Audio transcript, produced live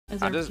Is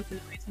there a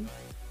particular reason?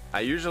 I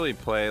usually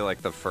play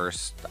like the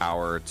first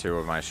hour or two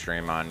of my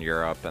stream on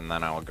Europe, and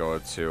then I'll go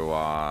to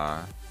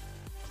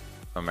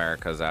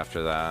Americas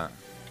after that.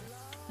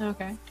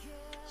 Okay.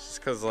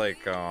 Just cause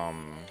like I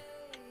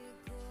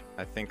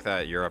think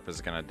that Europe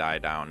is gonna die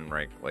down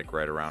right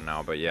around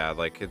now. But yeah,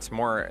 like it's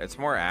more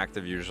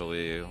active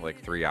usually like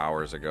 3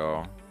 hours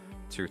ago,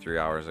 2-3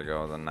 hours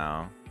ago than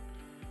now.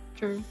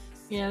 True.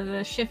 Yeah,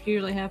 the shift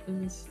usually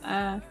happens.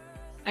 I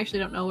actually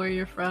don't know where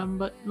you're from,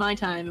 but my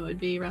time it would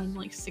be around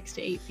like 6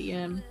 to 8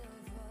 p.m.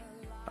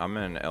 I'm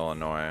in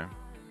Illinois,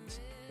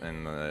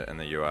 in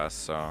the U.S.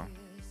 So.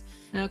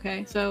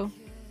 Okay, so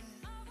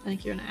I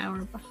think you're an hour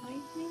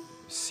behind me.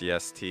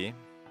 CST.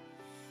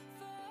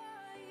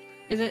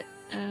 Is it?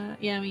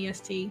 Yeah, I'm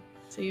EST.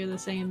 So you're the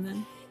same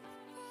then.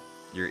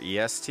 You're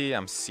EST.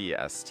 I'm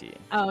CST.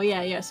 Oh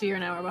yeah. So you're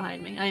an hour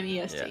behind me. I'm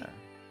EST. Yeah.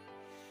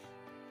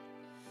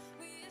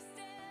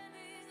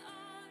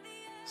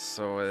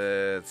 So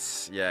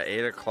it's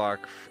 8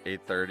 o'clock,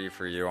 8:30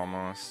 for you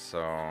almost. So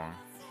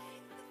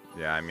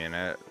yeah, I mean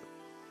a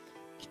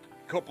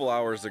couple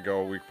hours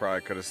ago we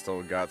probably could have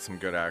still got some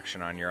good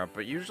action on Europe,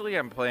 but usually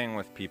I'm playing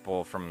with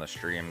people from the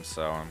stream,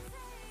 so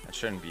it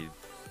shouldn't be.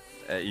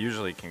 It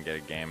usually can get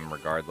a game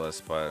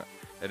regardless, but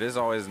it is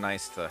always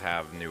nice to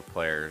have new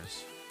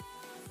players.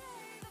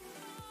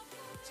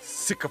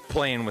 Sick of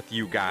playing with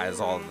you guys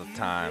all the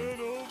time.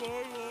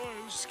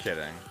 Just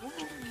kidding.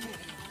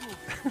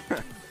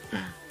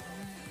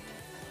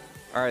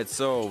 Alright,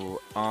 so,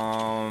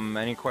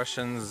 any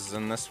questions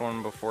in this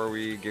one before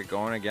we get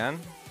going again?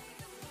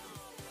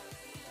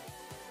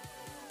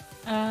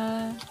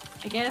 I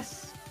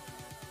guess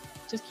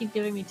just keep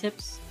giving me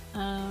tips,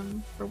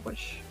 for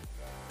which...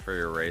 For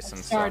your race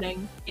and starting,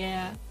 stuff?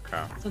 yeah.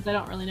 Okay. Since I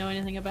don't really know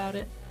anything about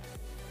it.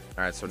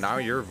 Alright, so now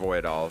you're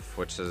Void Elf,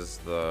 which is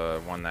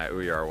the one that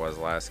Uyar was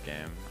last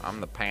game.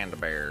 I'm the Panda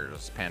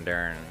Bears,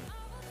 Pandaren.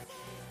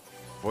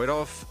 Void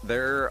Elf,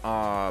 their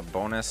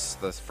bonus,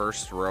 the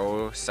first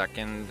row,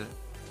 second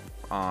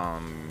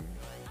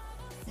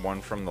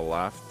one from the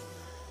left,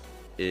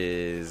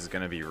 is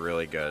gonna be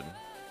really good.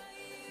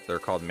 They're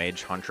called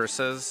Mage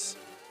Huntresses,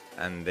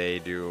 and they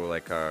do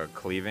like a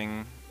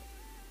cleaving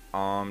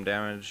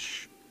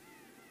damage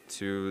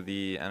to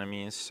the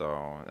enemies,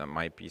 so that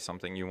might be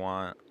something you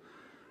want.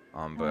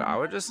 But I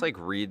would just like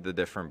read the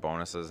different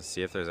bonuses and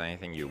see if there's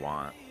anything you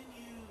want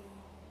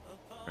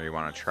or you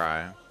want to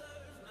try.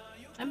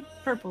 I'm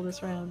purple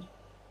this round.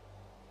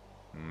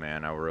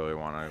 Man, I really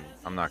want to.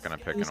 I'm not gonna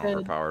pick You an said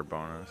overpowered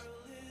bonus.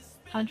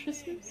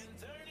 Huntresses?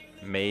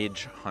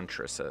 Mage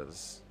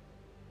Huntresses.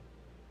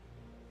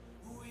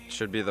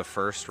 Should be the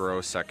first row,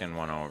 second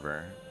one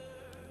over.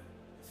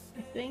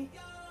 I think.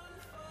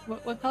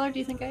 What color do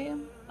you think I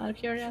am? Out of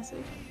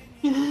curiosity.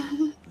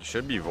 You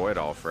should be Void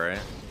Elf, right?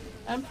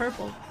 I'm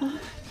purple.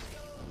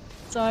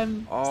 So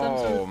I'm. Oh, some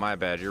sort of my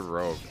bad. You're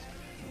rogue.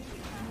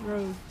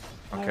 rogue.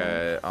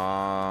 Okay.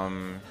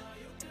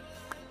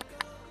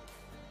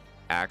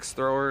 Axe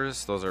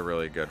throwers. Those are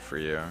really good for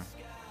you.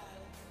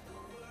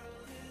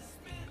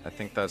 I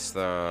think that's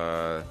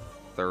the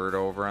third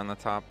over on the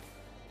top.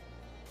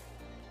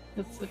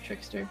 That's the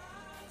trickster.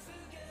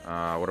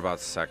 What about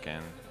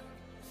second?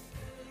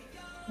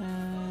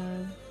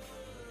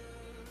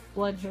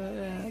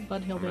 Bloodhill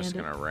Bandit. I'm just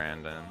gonna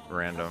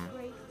random.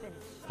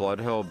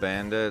 Bloodhill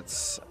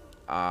Bandits.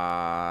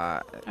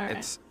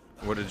 It's.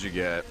 What did you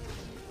get?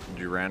 Did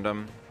you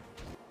random?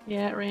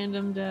 Yeah, at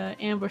random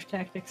ambush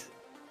tactics.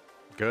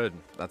 Good.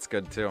 That's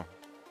good too.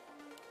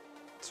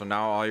 So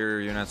now all your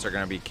units are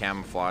gonna be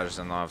camouflaged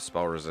and they'll have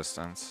spell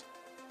resistance.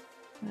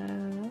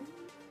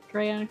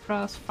 Drayon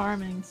Cross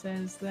Farming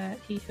says that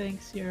he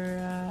thinks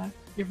your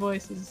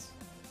voice is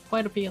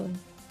quite appealing.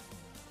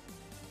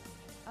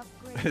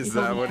 Is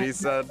that what he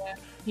said?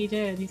 He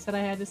did. He said I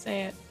had to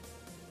say it.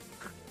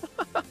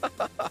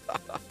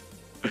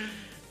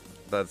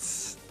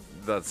 That's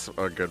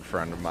a good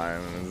friend of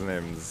mine. His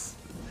name's,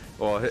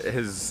 well,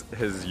 his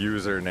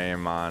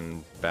username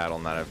on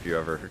Battle.net, if you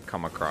ever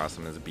come across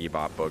him, is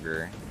Bebop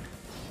Booger.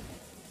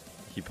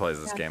 He plays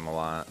this game a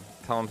lot.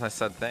 Tell him I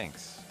said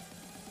thanks.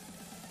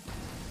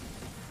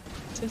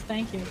 Just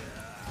thank you.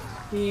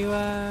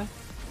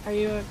 Are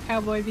you a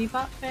Cowboy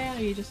Bebop fan,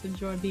 or you just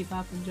enjoy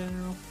Bebop in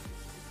general?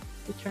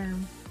 The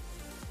term.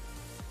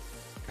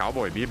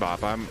 Cowboy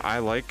Bebop. I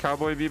like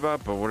Cowboy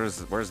Bebop, but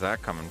where's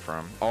that coming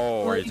from?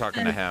 Oh, Well, are you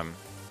talking to him?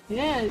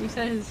 Yeah, you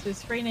said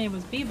his free name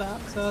was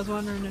Bebop, so I was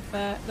wondering if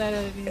that had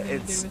anything to do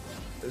with.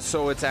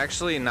 So it's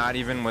actually not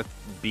even with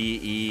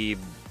B-E.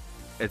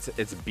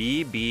 It's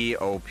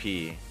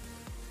B-B-O-P.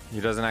 He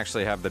doesn't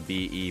actually have the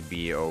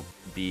B-E-B-O-P.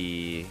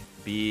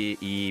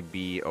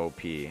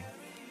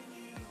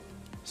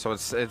 So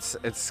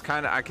it's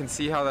kind of, I can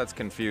see how that's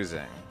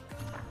confusing.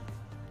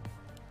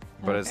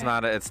 But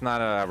Okay. it's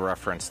not a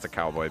reference to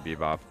Cowboy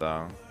Bebop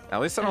though.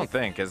 At least I don't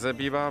think. Is it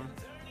Bebop?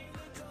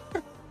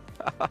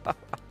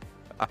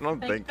 I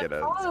don't think it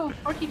is. Oh,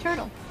 Quirky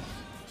Turtle.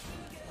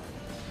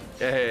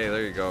 Hey,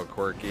 there you go,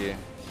 Quirky.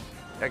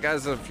 Yeah,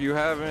 guys, if you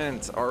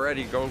haven't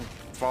already, go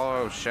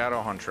follow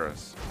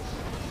Shad0wHuntress.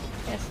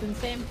 Yes, and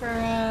same for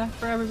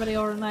everybody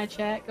over in my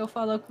chat. Go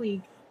follow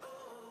Klieg.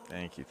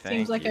 Thank you.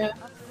 Seems like a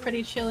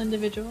pretty chill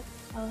individual.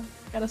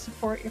 Gotta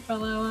support your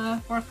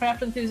fellow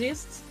Warcraft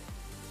enthusiasts.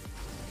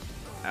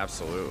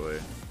 Absolutely.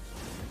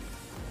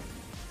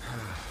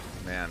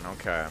 Man,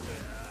 okay.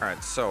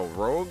 Alright, so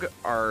Rogue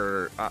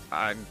are...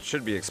 I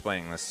should be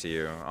explaining this to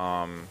you.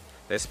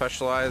 They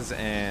specialize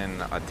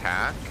in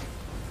attack.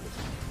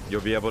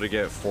 You'll be able to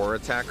get 4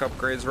 attack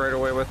upgrades right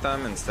away with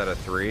them instead of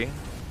 3.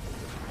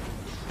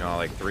 You know,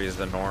 like 3 is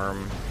the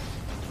norm.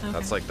 Okay.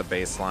 That's like the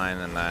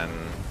baseline, and then...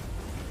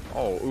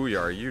 Oh,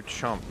 Uyar, you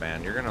chump,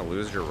 man. You're gonna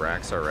lose your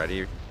racks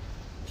already?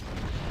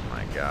 Oh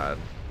my god.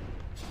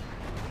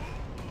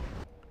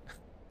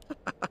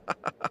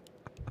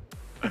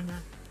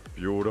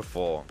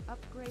 Beautiful.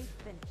 Upgrade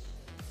finish.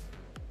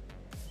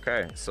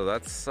 Okay, so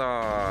that's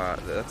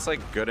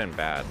like good and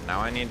bad. Now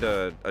I need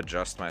to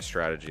adjust my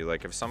strategy.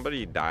 Like if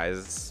somebody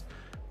dies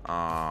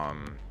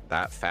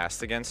that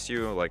fast against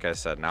you, like I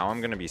said, now I'm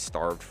gonna be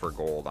starved for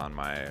gold on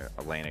my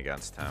lane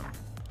against him.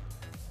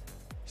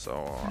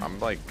 So I'm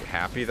like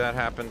happy that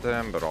happened to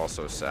him, but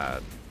also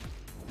sad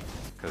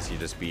because he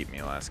just beat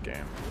me last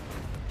game.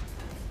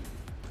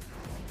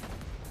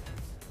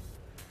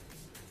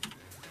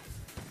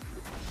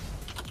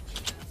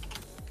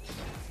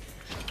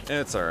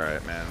 It's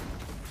alright, man.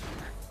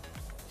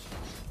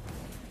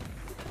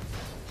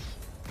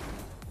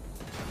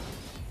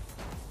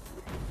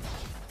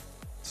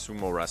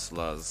 Sumo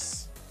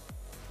wrestlers.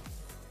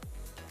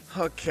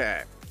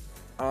 Okay.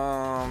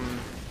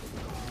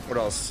 What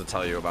else to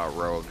tell you about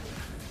Rogue?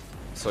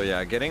 So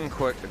yeah, getting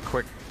quick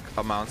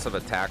amounts of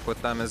attack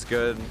with them is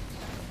good.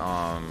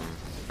 I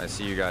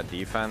see you got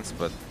defense,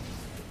 but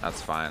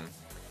that's fine.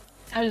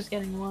 I was just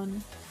getting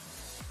 1.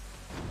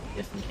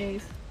 Just in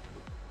case.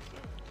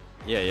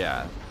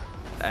 Yeah.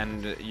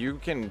 And you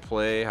can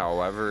play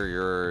however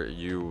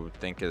you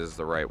think is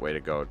the right way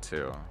to go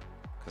too.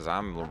 Because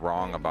I'm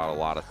wrong about a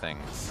lot of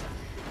things.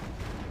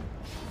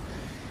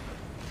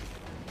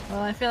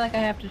 Well, I feel like I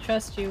have to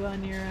trust you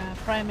on your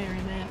primary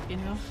map, you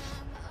know?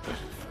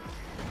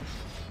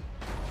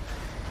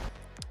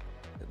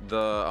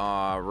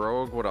 The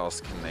Rogue, what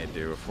else can they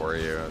do for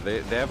you?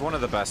 They have one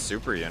of the best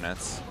super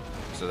units.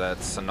 So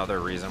that's another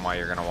reason why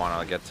you're going to want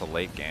to get to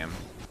late game.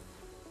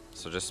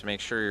 So just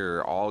make sure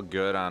you're all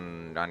good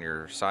on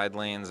your side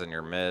lanes and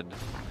your mid.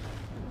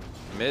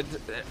 Mid,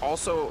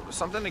 also,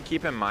 something to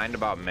keep in mind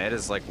about mid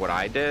is like what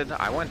I did.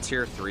 I went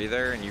tier 3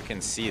 there, and you can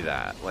see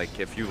that. Like,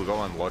 if you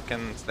go and look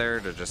in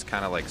there to just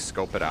kind of like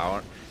scope it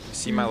out, you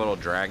see my little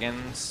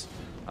dragons.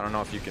 I don't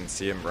know if you can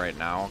see him right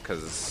now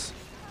because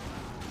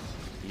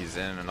he's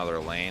in another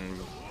lane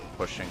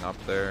pushing up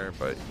there,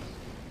 but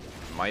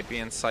might be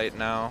in sight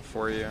now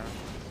for you.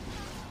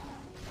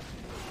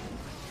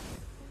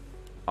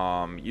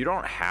 You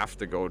don't have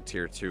to go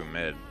tier 2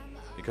 mid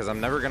because I'm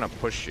never gonna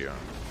push you.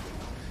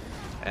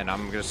 And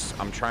I'm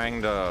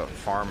trying to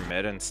farm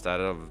mid instead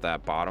of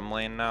that bottom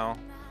lane now.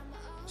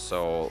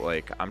 So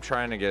like I'm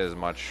trying to get as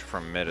much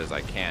from mid as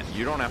I can.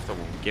 You don't have to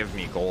give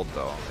me gold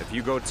though. If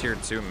you go tier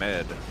 2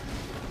 mid,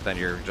 then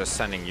you're just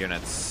sending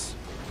units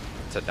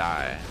to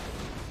die.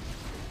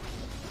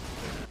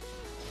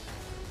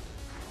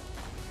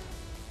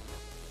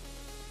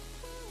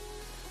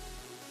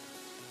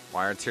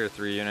 Why are tier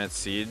 3 units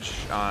siege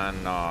on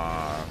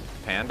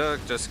Panda?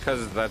 Just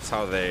because that's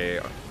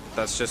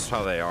just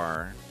how they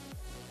are.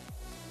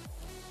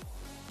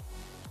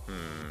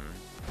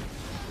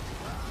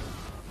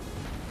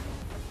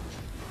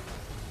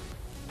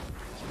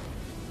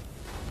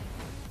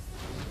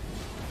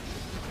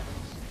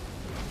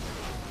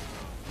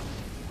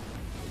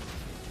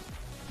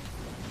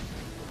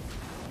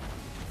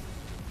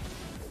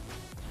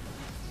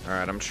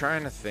 Alright, I'm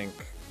trying to think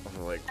of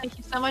like... Thank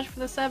you so much for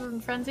the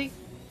sub, Frenzy.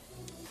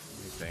 Let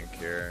me think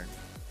here.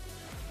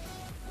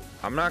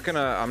 I'm not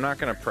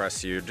gonna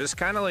press you. Just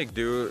kind of like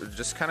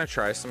just kind of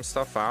try some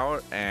stuff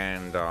out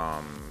and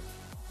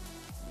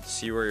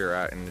see where you're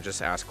at and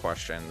just ask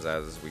questions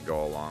as we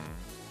go along.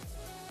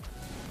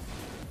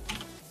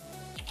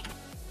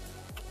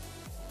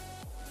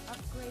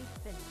 Upgrade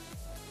finished.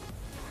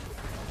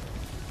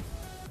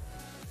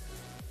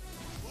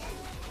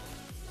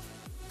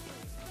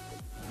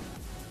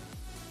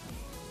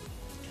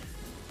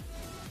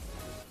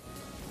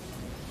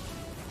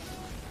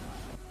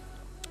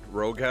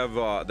 Rogue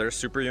have their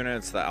super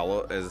units.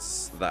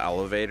 Is the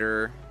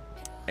elevator,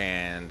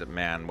 and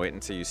man, wait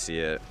until you see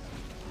it.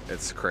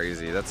 It's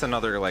crazy. That's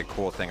another like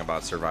cool thing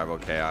about Survival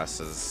Chaos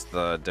is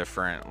the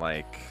different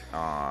like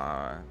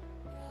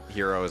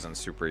heroes and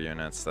super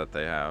units that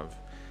they have,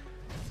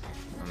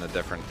 and the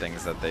different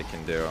things that they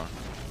can do.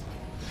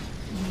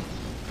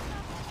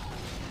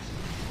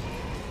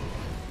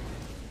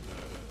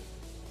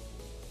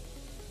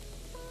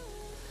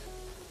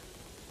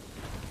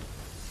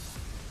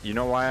 You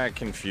know why I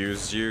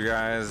confused you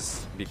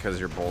guys?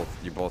 Because you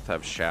both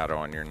have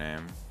Shadow in your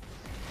name.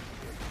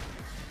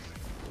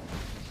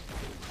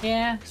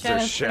 Yeah, so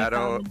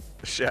Shadow and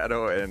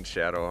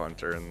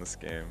Shad0wHuntress in this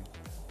game.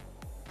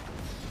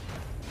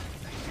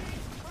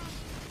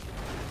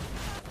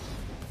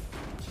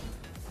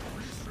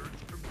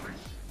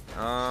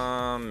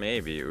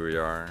 Maybe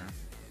Uyar.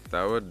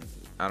 That would,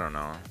 I don't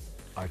know.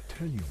 I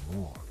tell you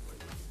more,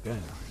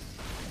 then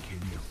I kill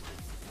you.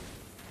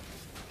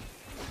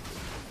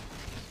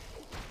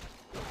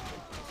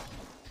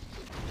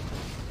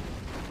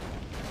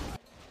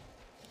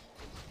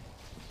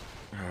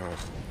 Ugh.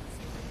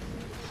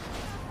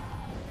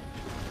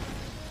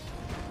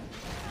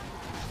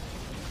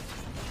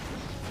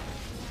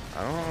 I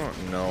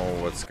don't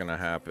know what's gonna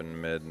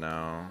happen mid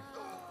now.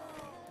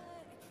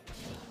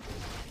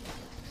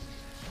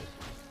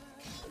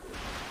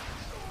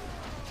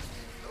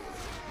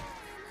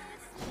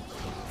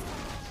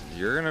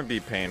 You're gonna be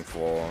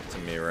painful to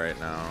me right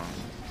now.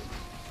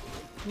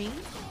 Me?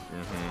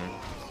 Mm-hmm.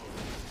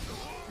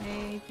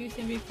 I do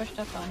seem to be pushed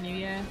up on you,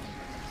 yeah.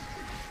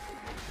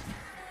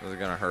 This is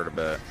gonna hurt a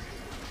bit.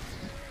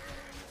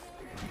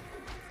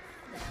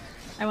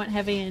 I went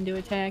heavy into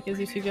attack as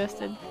you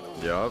suggested.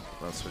 Yup,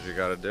 that's what you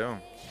gotta do.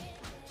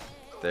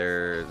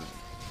 There,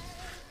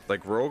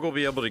 like, Rogue will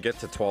be able to get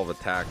to 12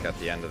 attack at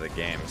the end of the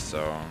game,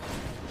 so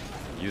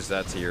use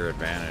that to your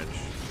advantage.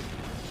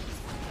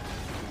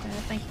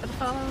 Thank you for the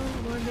follow,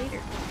 Lord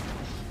Vader.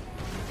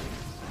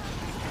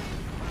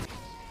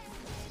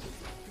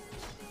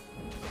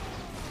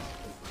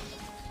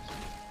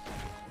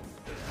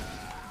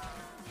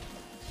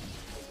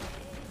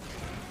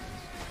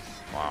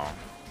 Wow.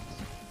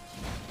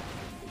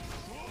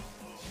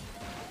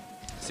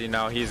 See,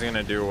 now he's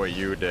gonna do what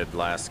you did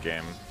last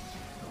game.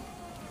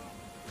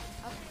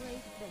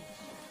 Upgrade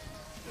finished.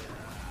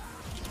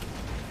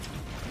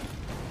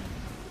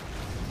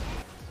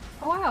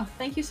 Oh wow,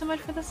 thank you so much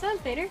for the sub,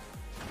 Vader.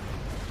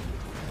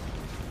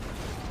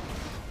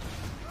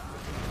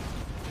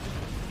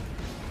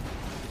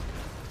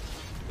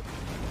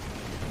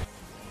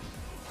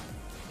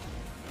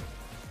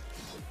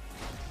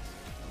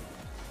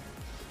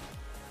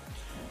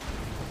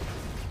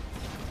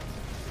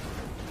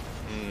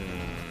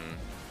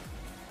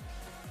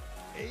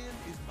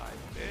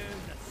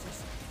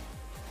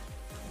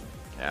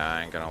 Yeah,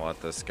 I ain't gonna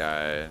let this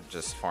guy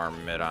just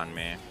farm mid on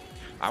me.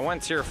 I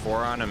went tier 4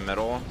 on him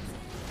middle,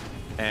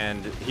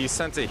 and he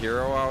sent a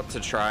hero out to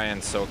try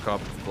and soak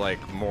up like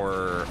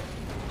more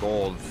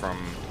gold from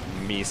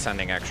me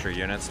sending extra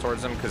units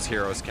towards him because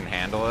heroes can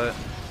handle it.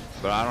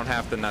 But I don't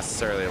have to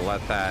necessarily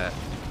let that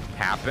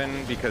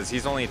happen because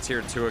he's only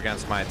tier 2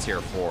 against my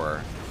tier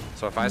 4.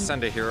 So if I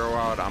send a hero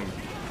out, I'm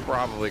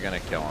probably gonna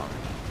kill him.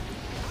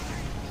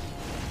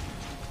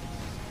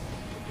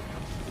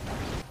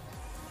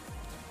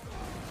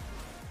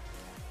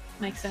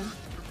 Makes sense.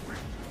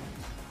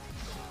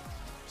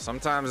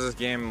 Sometimes this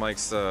game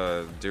likes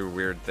to do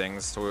weird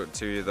things to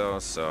you though,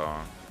 so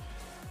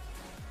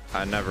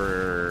I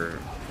never...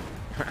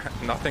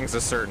 nothing's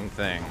a certain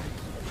thing.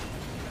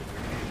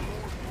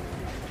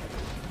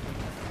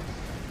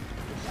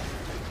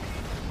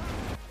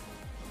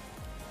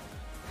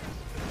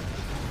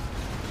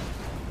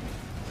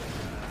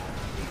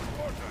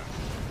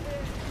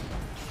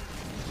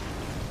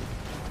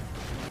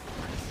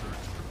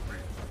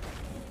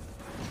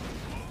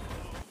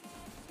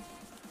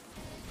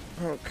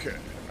 Okay,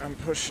 I'm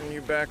pushing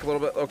you back a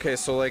little bit. Okay,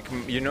 so like,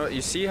 you know,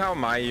 you see how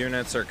my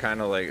units are kind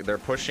of like, they're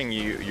pushing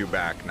you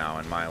back now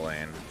in my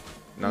lane.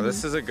 Now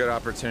this is a good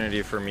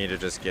opportunity for me to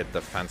just get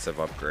defensive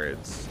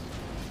upgrades.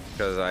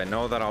 Because I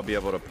know that I'll be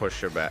able to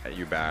push you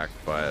back,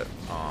 but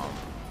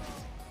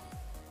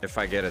if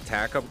I get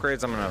attack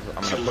upgrades, I'm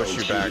gonna push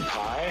you back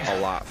a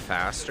lot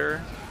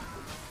faster.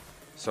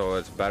 So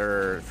it's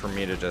better for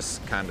me to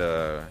just kind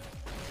of,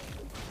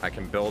 I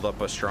can build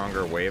up a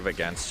stronger wave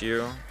against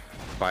you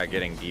by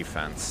getting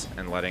defense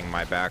and letting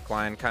my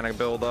backline kind of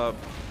build up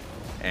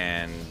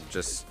and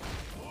just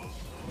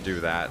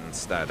do that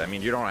instead. I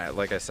mean, you don't,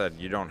 like I said,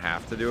 you don't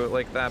have to do it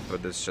like that,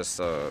 but it's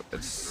just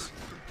it's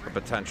a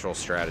potential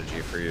strategy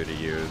for you to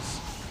use.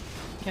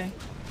 Okay.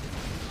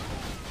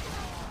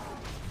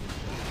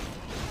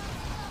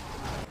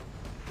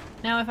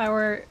 Now if I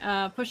were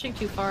pushing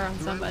too far on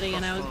somebody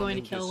and I was going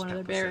to kill one of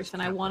their barracks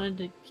and I wanted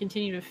to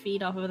continue to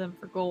feed off of them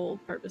for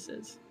gold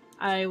purposes,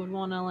 I would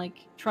want to like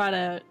try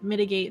to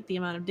mitigate the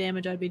amount of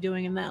damage I'd be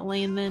doing in that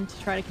lane then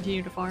to try to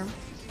continue to farm.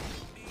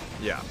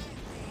 Yeah.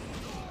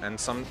 And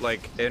some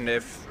like, and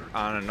if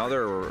on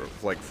another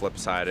like flip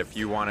side, if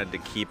you wanted to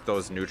keep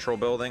those neutral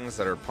buildings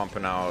that are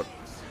pumping out,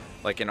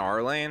 like in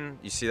our lane,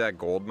 you see that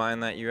gold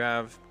mine that you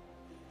have?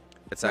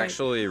 It's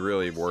actually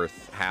really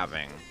worth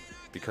having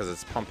because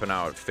it's pumping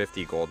out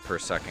 50 gold per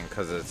second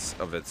because it's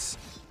of its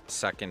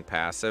second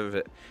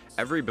passive.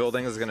 Every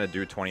building is going to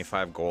do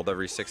 25 gold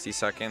every 60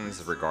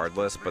 seconds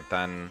regardless, but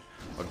then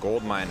a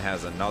gold mine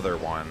has another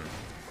one.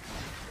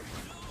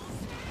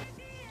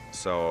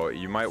 So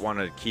you might want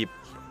to keep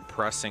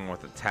pressing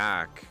with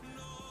attack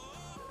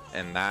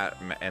in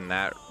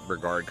that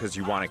regard because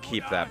you want to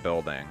keep that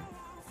building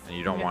and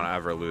you don't want to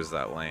ever lose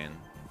that lane.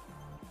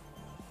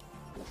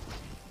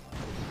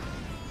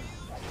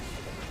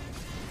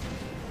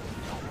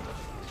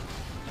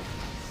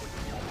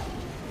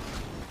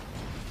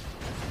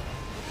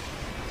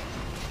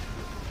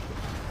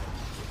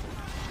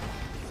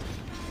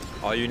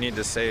 All you need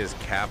to say is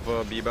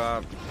Kappa,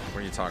 Bebop. What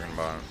are you talking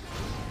about?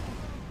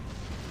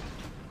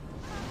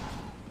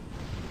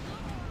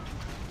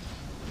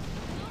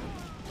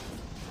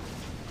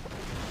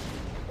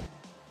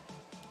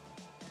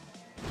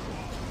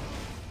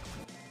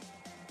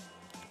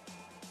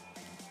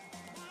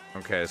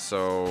 Okay,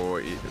 so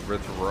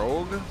with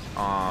Rogue,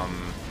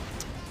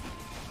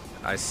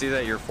 I see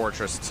that you're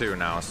Fortress 2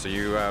 now, so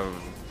you have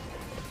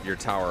your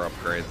tower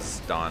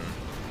upgrades done.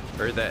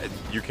 Or that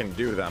you can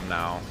do them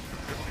now.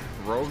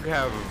 Rogue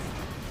have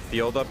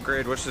field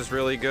upgrade, which is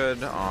really good.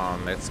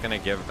 It's gonna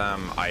give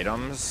them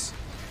items.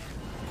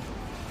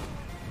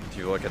 If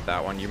you look at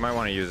that one, you might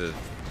want to use a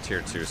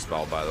tier 2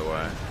 spell, by the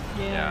way.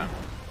 Yeah.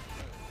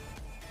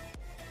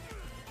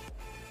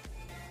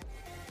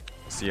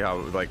 See how,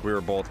 like, we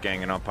were both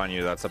ganging up on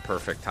you? That's a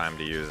perfect time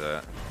to use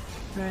it.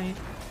 Right.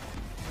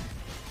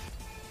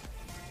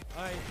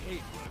 I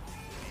hate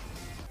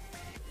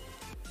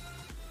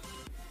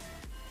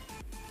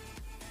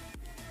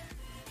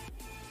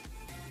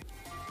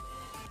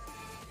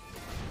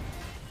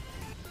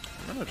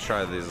I'm gonna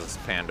try these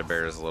panda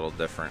bears a little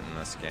different in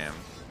this game.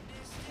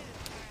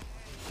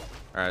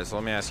 All right, so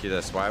let me ask you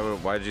this: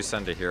 why did you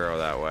send a hero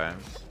that way?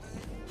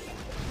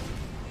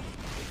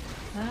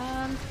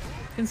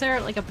 Consider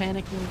it like a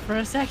panic move for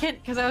a second,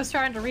 because I was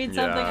trying to read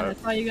something and I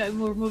saw you guys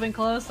were moving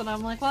close, and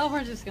I'm like, well,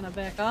 we're just gonna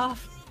back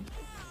off.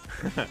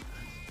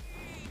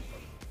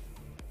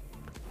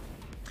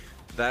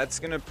 That's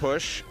gonna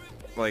push,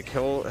 like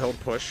he'll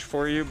push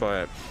for you,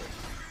 but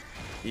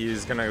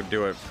he's gonna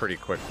do it pretty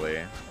quickly,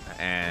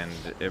 and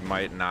it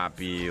might not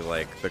be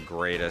like the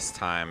greatest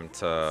time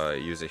to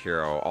use a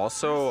hero.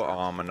 Also,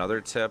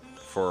 another tip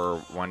for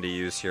when to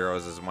use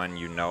heroes is when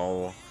you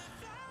know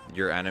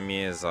your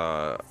enemy is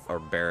a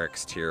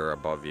barracks tier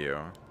above you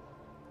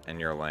in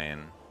your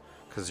lane,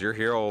 because your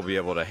hero will be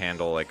able to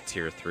handle like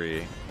tier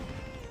 3.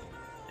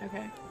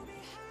 Okay.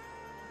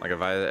 Like if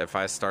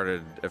I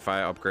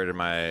upgraded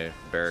my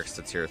barracks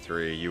to tier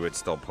 3, you would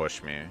still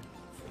push me.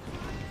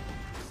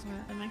 Yeah,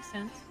 that makes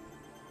sense.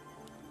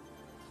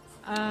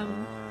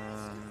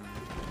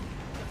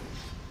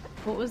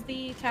 What was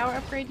the tower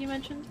upgrade you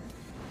mentioned?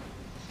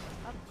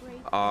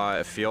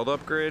 Upgrade. Field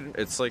upgrade.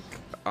 It's like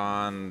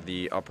on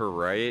the upper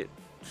right,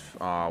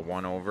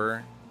 one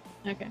over.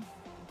 Okay.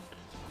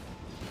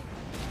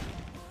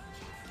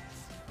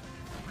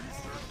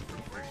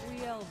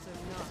 We elves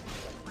are not.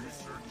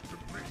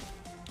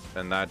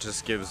 And that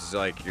just gives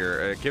like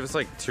it gives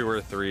like 2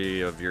 or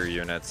 3 of your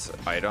units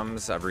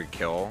items every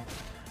kill.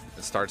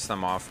 It starts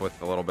them off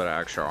with a little bit of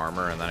extra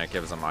armor, and then it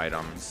gives them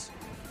items.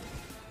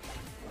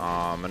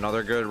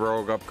 Another good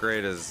rogue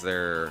upgrade is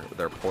their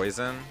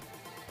poison.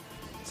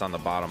 It's on the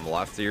bottom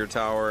left of your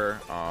tower.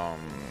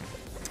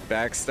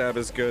 Backstab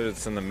is good.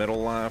 It's in the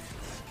middle left.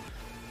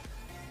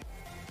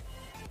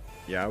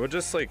 Yeah, I would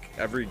just like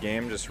every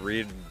game just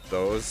read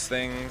those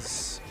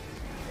things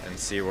and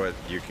see what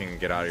you can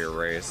get out of your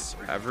race.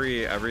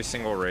 Every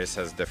single race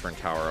has different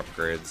tower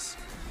upgrades,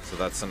 so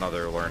that's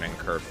another learning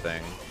curve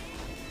thing.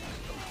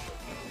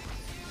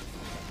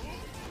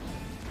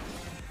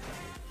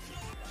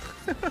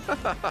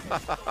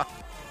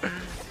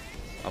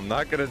 I'm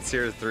not gonna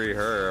tier 3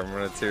 her, I'm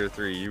gonna tier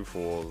 3 you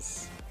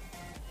fools.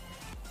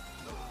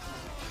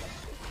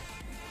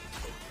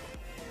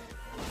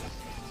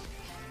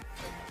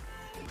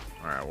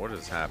 Alright, what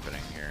is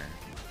happening here?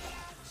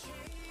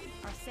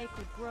 Our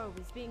sacred grove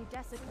is being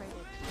desecrated.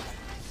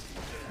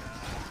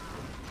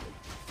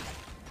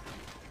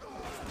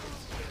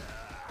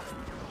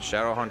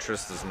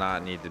 Shad0wHuntress does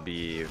not need to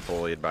be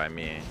bullied by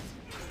me.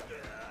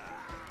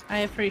 I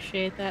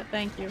appreciate that.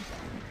 Thank you.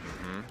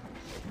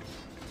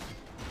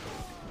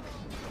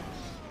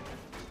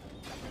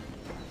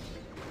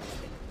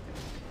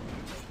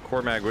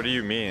 Cormag, what do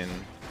you mean?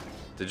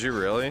 Did you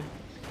really?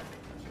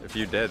 If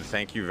you did,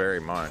 thank you very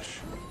much.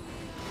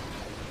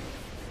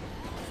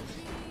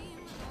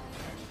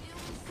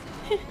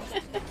 Our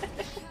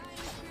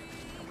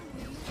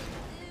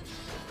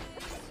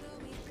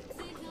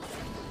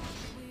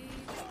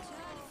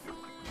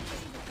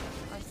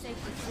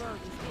sacred grove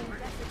is being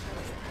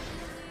desecrated.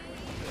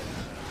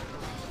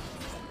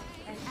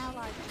 An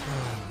ally.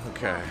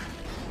 Okay.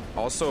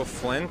 Also,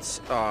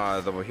 Flint,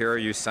 the hero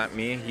you sent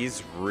me,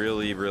 he's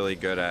really, really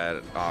good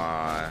at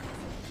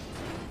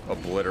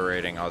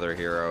obliterating other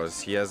heroes.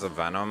 He has a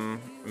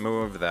Venom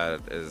move that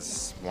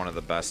is one of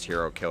the best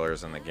hero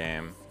killers in the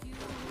game.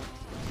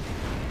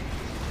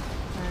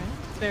 Alright.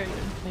 Very good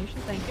information.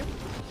 Thank you.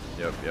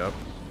 Yep.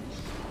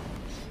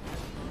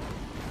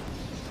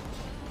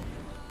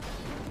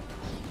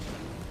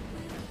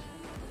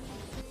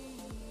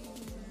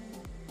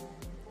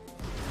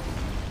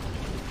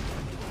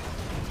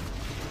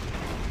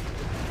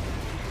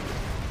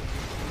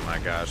 My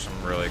gosh,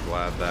 I'm really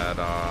glad that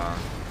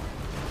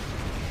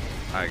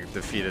I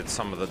defeated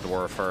some of the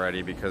dwarf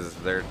already, because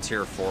their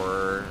tier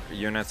 4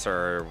 units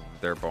are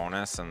their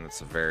bonus, and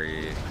it's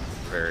very,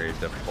 very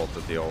difficult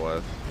to deal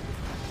with.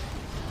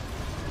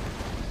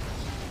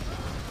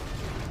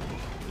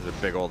 There's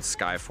a big old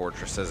sky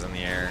fortresses in the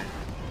air.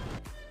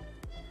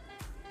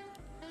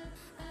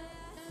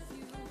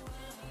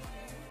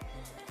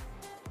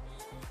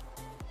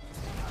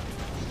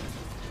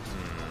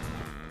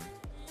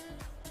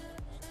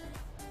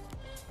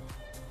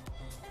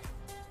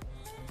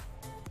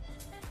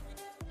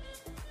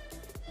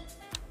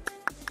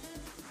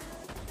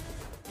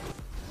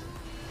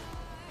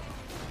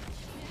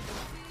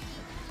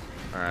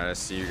 Alright, I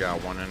see you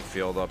got one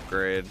in-field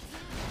upgrade.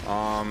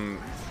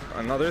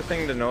 Another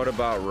thing to note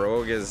about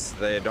Rogue is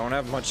they don't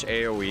have much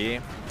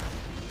AoE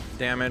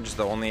damage.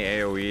 The only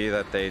AoE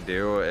that they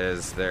do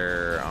is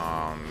their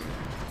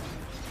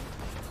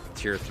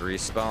tier 3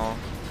 spell.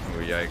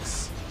 Ooh,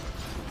 yikes.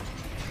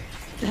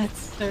 That's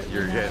certainly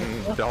You're not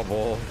getting cool.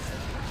 double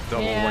Yeah,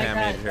 I whammied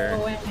got here.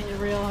 double whammied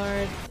real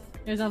hard.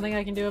 There's nothing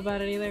I can do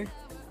about it either.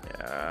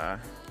 Yeah.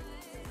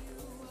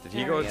 Did he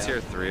There go we go.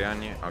 tier 3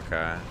 on you?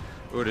 Okay.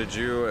 Ooh, did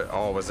you?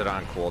 Oh, was it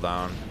on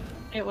cooldown?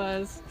 It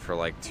was. For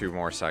like 2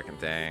 more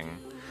seconds, dang.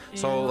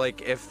 So Yeah.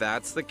 like if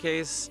that's the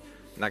case,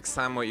 next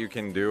time what you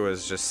can do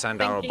is just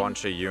send out a Thinking.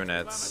 bunch of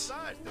units.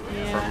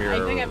 Yeah, From your- I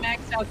think I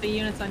maxed out the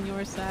units on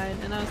your side,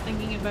 and I was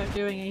thinking about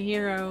doing a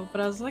hero,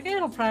 but I was like,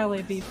 it'll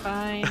probably be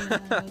fine.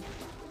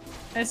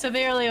 I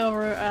severely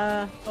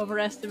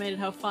overestimated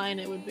how fine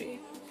it would be.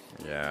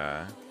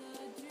 Yeah.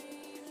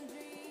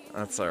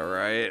 That's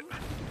alright.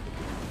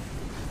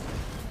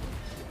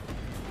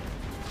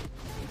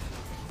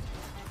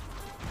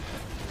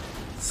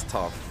 It's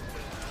tough.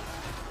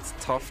 It's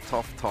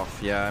tough.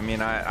 Yeah, I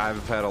mean,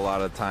 I've had a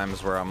lot of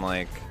times where I'm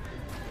like,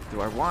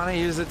 do I want to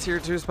use a tier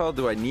 2 spell?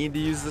 Do I need to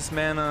use this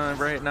mana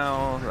right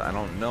now? I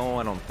don't know.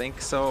 I don't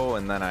think so.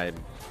 And then I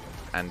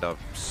end up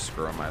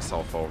screwing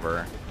myself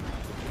over.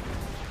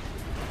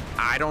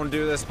 I don't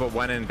do this, but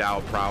when in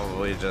doubt,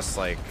 probably just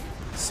like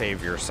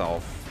save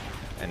yourself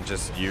and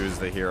just use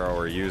the hero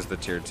or use the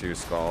tier 2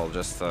 spell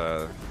just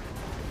to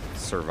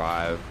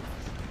survive.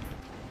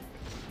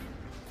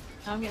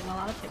 I'm getting a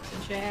lot of tips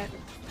in chat.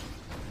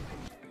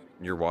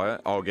 You're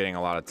what? Oh, getting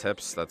a lot of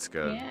tips? That's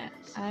good. Yeah,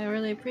 I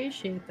really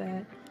appreciate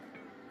that.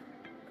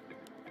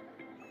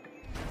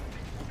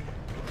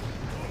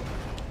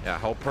 Yeah,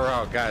 help her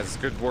out, guys.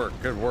 Good work.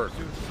 Oh,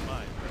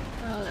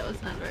 that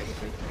was not very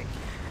good.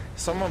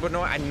 Someone would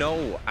know. I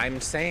know.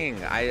 I'm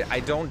saying I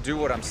don't do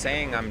what I'm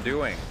saying I'm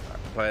doing,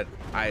 but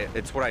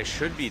it's what I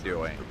should be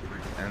doing.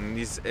 And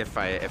if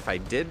I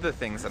did the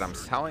things that I'm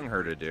telling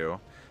her to do,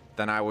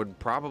 then I would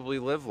probably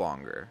live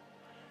longer.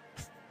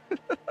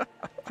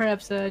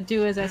 Perhaps a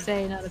do as I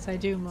say, not as I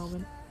do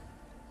moment.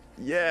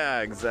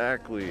 Yeah,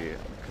 exactly.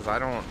 Because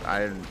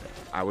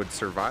I would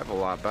survive a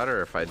lot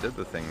better if I did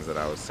the things that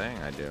I was saying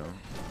I do.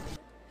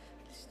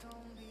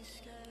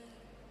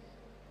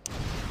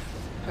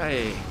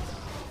 Hey.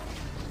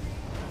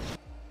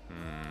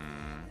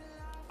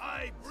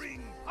 I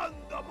bring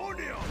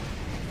pandemonium.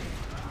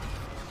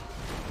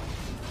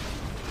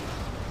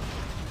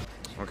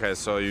 Okay,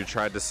 so you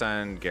tried to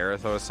send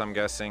Garethos, I'm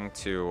guessing,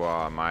 to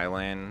my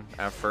lane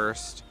at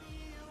first?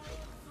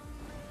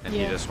 And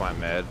he Yeah. just went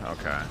mid?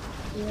 Okay.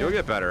 Yeah. You'll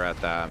get better at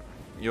that.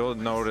 You'll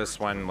notice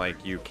when,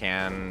 like, you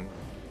can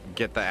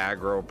get the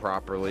aggro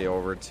properly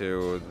over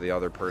to the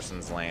other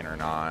person's lane or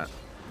not.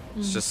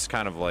 It's just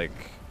kind of like,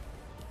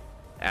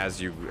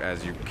 as you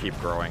keep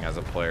growing as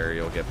a player,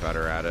 you'll get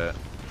better at it.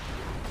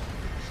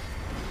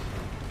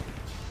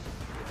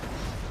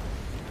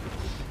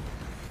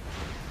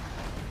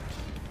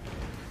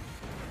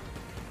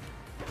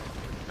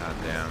 God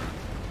damn.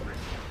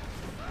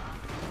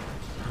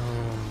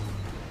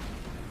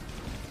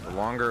 The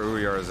longer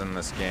Uyar is in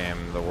this game,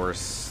 the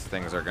worse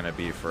things are going to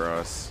be for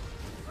us.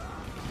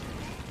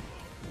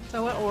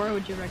 So what aura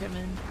would you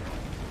recommend?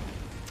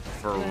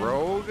 For Yeah.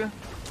 Rogue,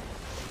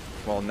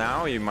 well,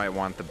 now you might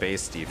want the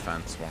base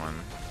defense one.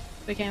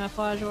 The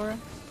camouflage aura?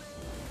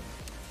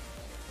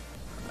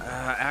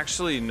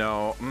 Actually,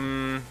 no.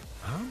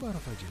 How about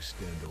if I just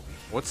stand over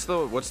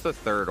here? What's the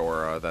third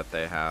aura that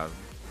they have?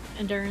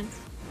 Endurance.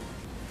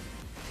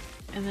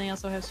 And they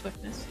also have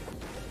swiftness.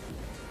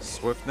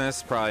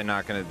 Swiftness probably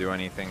not going to do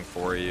anything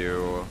for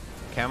you.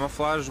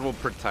 Camouflage will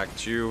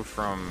protect you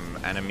from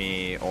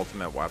enemy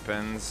ultimate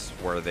weapons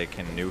where they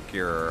can nuke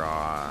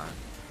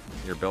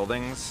your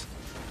buildings.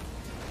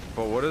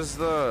 But what does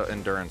the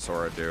endurance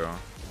aura do?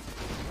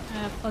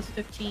 Plus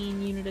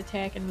 15 unit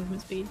attack and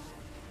movement speed.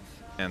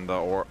 And the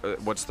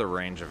what's the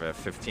range of it?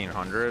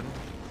 1500?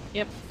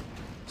 Yep.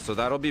 So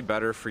that'll be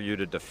better for you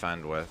to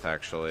defend with,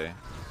 actually.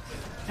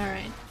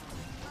 Alright.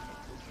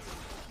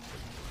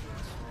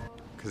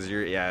 Because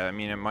yeah, I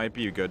mean, it might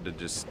be good to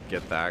just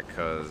get that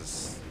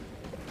because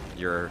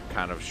you're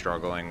kind of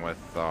struggling with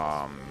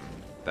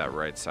that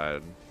right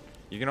side.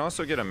 You can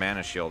also get a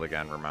mana shield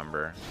again,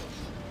 remember?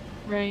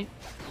 Right.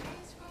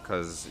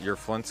 Because your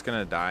Flint's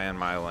gonna die in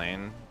my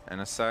lane in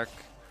a sec,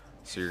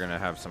 so you're gonna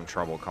have some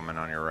trouble coming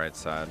on your right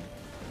side.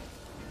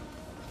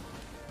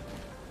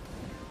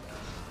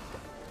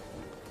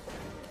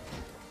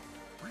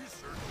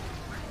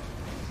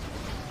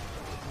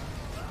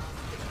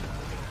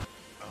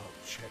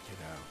 Check it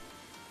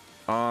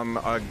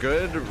out. A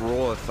good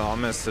rule of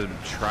thumb is to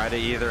try to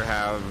either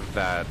have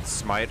that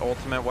Smite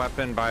ultimate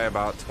weapon by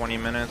about 20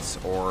 minutes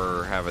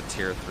or have a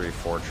tier 3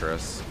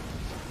 fortress.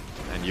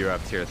 And you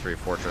have tier 3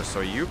 fortress. So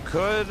you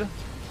could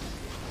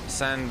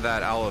send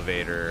that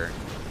elevator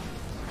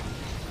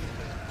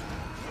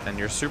and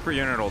your super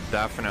unit will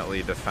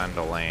definitely defend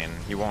a lane.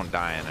 He won't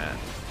die in it.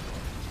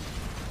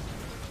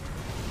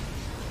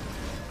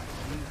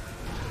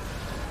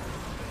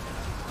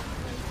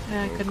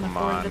 I Ooh, couldn't come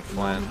afford on, it at the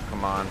Flint. moment.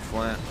 Come on,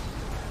 Flint.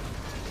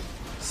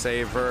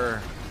 Save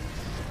her.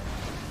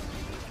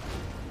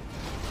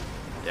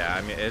 Yeah,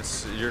 I mean,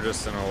 you're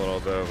just in a little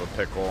bit of a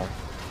pickle.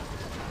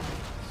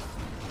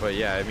 But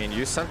yeah, I mean,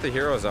 you sent the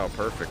heroes out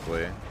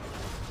perfectly.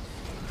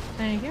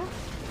 Thank you.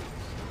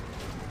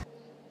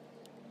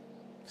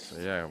 So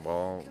yeah,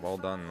 well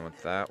done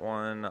with that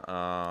one.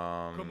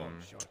 Come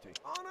on, Shorty.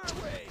 On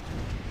our way.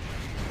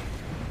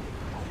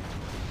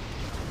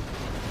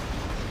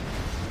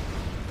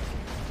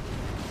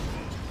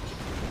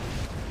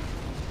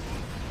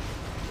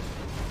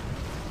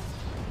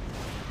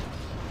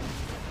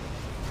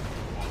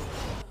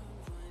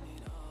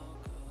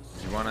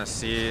 You want to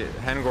see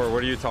Hengor?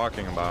 What are you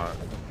talking about?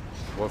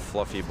 What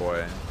fluffy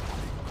boy?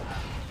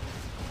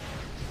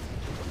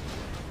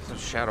 So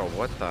Shadow,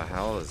 what the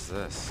hell is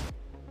this?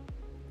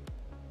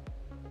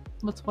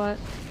 What's what?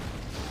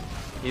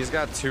 He's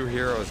got 2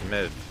 heroes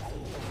mid.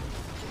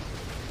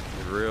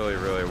 He's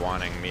really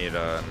wanting me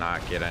to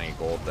not get any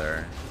gold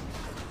there.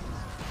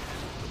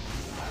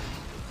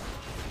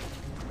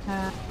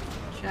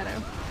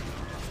 Shadow.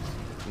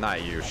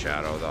 Not you,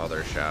 Shadow, the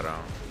other Shadow.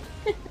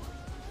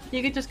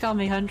 You could just call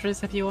me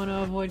Huntress if you want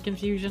to avoid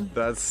confusion.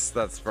 That's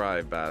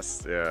probably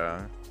best,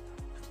 yeah.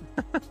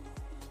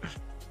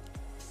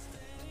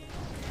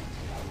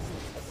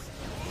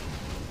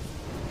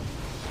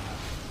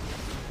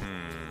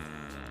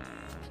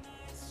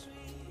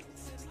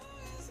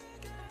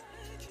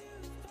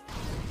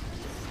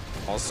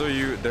 Also,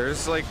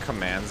 there's like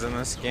commands in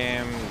this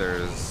game.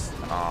 There's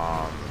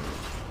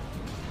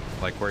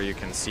like where you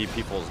can see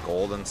people's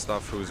gold and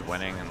stuff, who's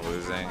winning and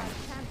losing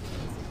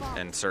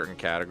in certain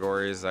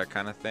categories, that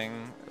kind of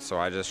thing. So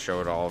I just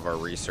showed all of our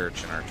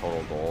research and our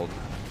total gold.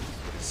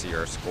 See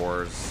our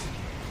scores.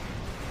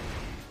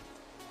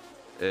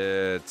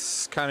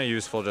 It's kind of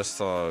useful just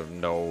to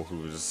know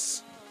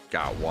who's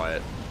got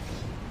what.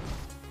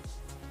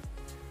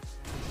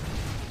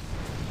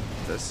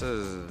 This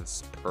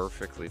is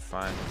perfectly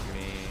fine with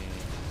me.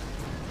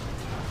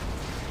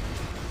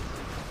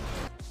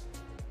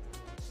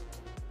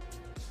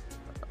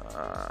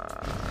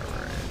 Alright.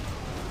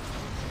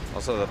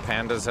 Also, the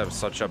pandas have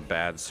such a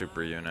bad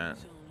super unit.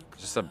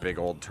 Just a big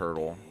old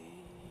turtle.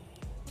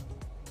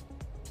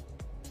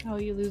 Oh,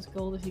 you lose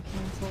gold if you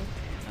cancel.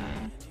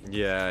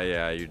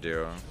 Yeah, you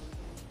do.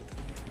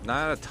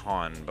 Not a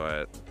ton,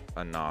 but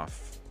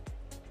enough.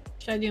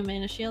 Should I do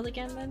mana shield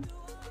again then?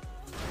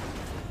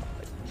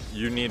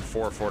 You need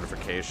 4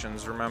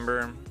 fortifications,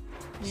 remember?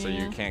 So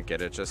you Yeah. can't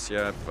get it just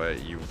yet,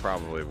 but you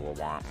probably will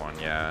want one,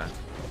 yeah.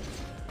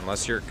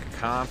 Unless you're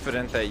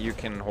confident that you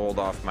can hold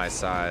off my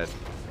side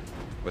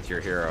with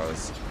your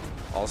heroes.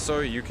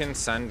 Also, you can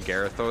send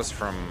Garithos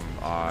from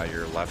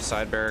your left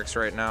side barracks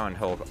right now, and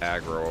he'll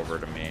aggro over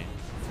to me.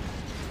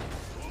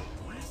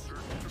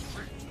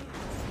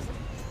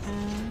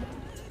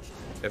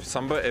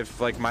 If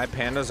like my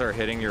pandas are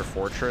hitting your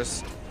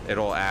fortress,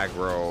 it'll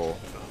aggro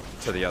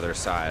to the other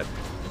side.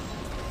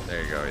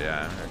 There you go,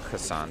 yeah.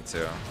 Kassan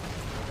too. I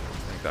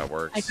think that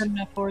works. I couldn't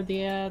afford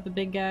the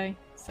big guy,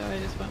 so I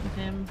just went with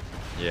him.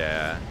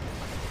 Yeah.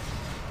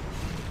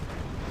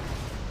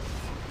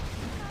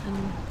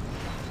 And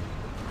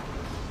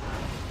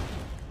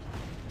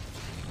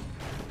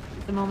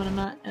at the moment, I'm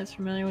not as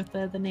familiar with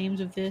the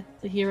names of the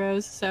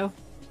heroes, so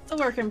it's a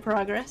work in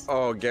progress.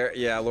 Oh,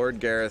 yeah, Lord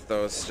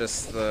Garithos.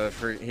 Just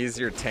he's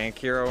your tank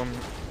hero.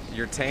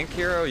 Your tank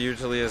hero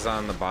usually is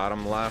on the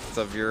bottom left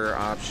of your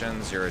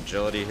options. Your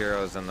agility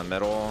hero is in the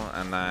middle,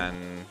 and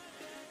then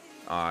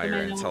your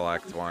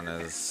intellect one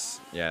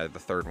is, yeah, the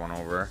third one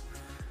over.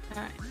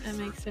 Alright, that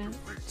makes sense.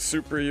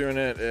 Super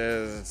unit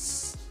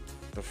is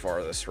the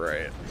farthest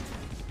right.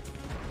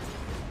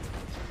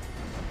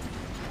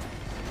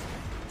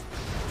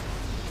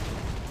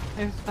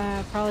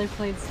 I've probably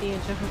played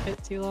CHF a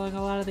bit too long.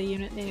 A lot of the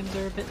unit names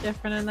are a bit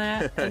different in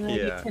that, and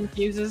Yeah. it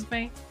confuses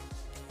me.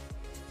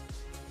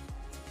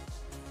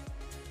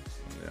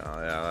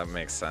 Yeah, that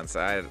makes sense.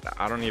 I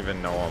don't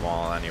even know them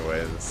all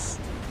anyways.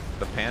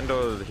 The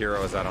Pando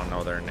heroes, I don't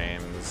know their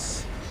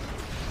names.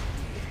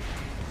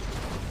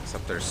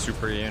 Except their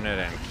super unit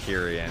and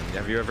Kyrian.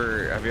 Have you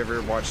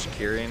ever watched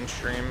Kyrian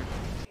stream?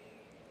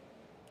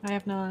 I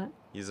have not.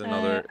 He's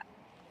another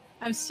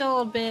I'm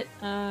still a bit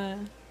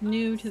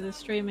new to the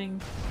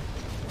streaming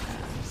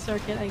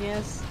circuit, I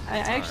guess. I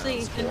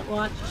actually that's didn't cool.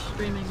 watch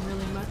streaming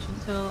really much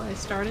until I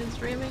started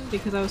streaming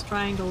because I was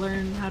trying to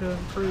learn how to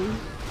improve.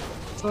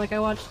 So like I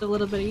watched a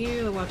little bit of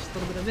you, I watched a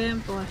little bit of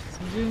Imp, I watched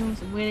some Zoom,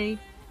 some Witty,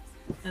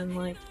 and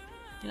like,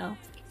 you know,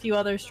 a few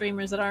other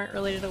streamers that aren't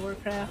related to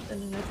Warcraft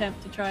in an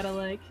attempt to try to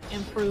like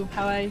improve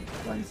how I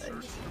learn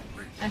things.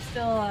 I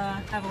still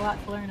have a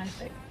lot to learn, I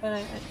think,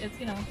 but it's,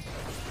 you know,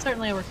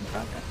 certainly a work in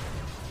progress.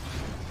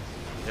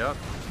 Yep.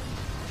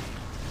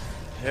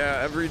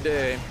 Yeah, every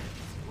day.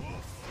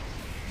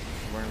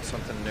 Learn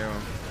something new.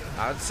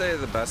 I'd say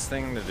the best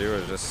thing to do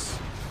is just,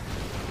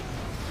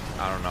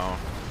 I don't know,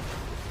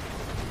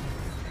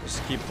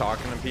 just keep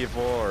talking to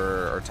people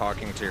or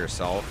talking to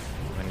yourself,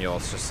 and you'll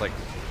just like,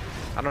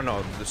 I don't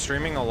know, the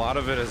streaming, a lot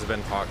of it has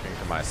been talking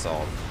to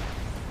myself.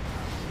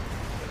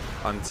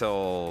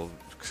 until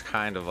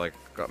kind of like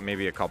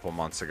maybe a couple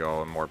months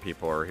ago, and more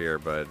people are here,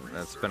 but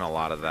it's been a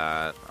lot of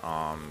that.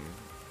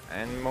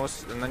 And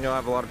then you'll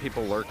have a lot of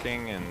people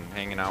lurking and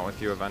hanging out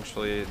with you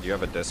eventually. Do you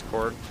have a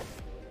Discord?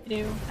 I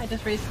do. I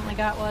just recently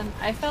got one.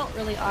 I felt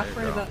really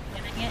awkward about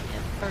getting it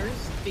at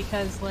first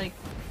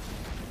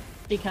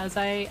because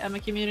I am a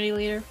community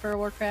leader for a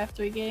Warcraft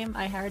 3 game.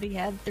 I already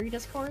had 3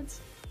 Discords.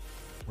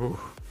 Ooh.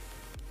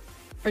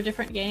 For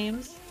different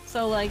games.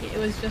 So like I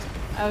was just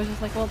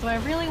like, well, do I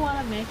really want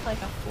to make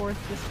like a 4th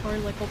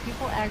Discord? Like, will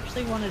people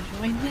actually want to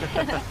join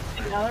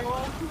the other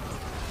one?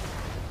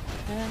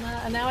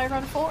 And now I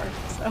run 4,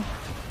 so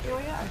here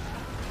we are.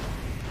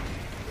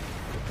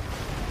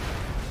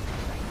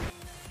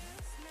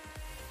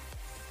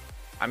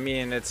 I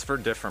mean, it's for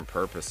different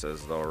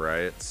purposes though,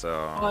 right?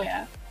 So. Oh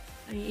yeah.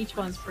 I mean, each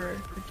one's for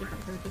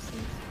different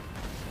purposes.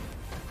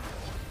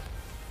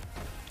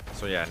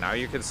 So yeah, now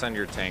you can send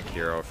your tank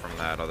hero from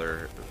that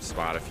other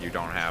spot if you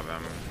don't have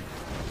him.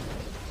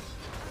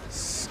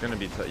 It's gonna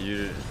be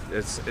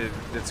it's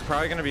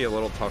probably gonna be a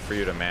little tough for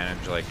you to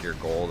manage like your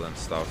gold and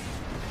stuff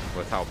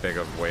with how big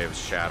of waves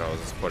Shadows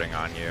is putting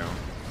on you.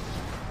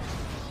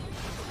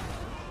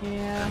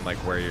 Yeah. And like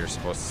where you're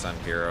supposed to send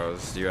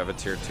heroes. Do you have a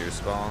tier 2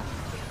 spell?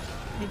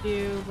 I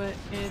do, but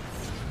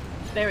it's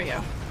there we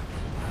go.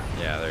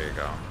 Yeah, there you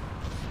go.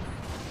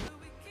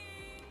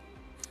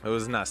 It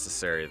was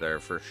necessary there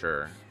for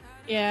sure.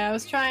 Yeah, I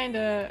was trying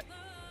to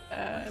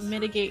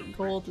mitigate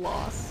gold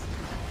loss.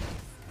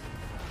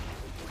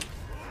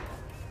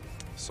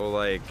 So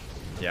like,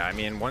 yeah, I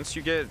mean, once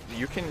you get,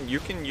 you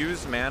can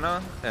use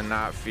mana and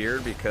not fear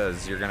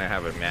because you're gonna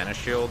have a mana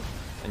shield,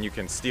 and you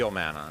can steal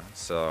mana,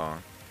 so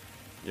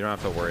you don't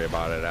have to worry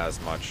about it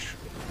as much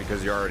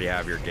because you already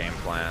have your game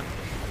plan.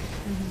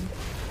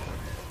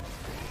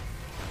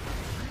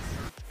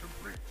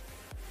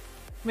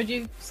 Would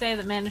you say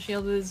that Mana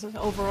Shield is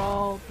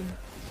overall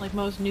like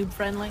most noob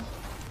friendly?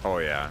 Oh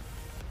yeah,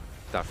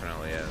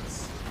 definitely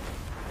is.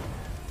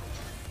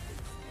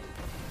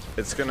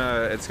 It's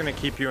gonna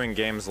keep you in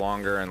games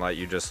longer and let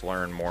you just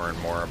learn more and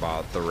more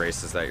about the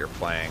races that you're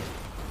playing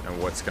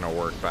and what's gonna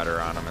work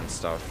better on them and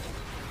stuff.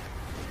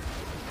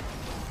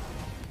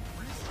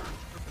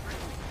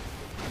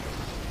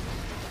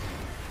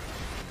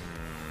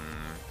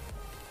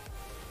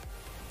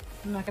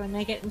 I'm not gonna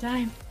make it in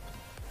time.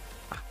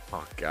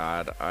 Oh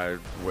god, I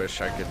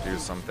wish I could do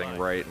something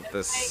right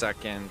this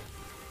second.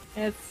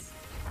 It's...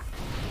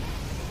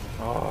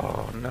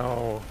 Oh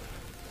no.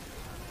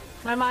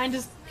 My mind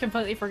just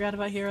completely forgot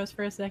about heroes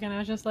for a second. I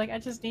was just like, I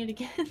just need to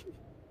get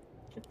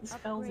the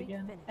spells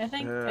again. I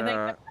think,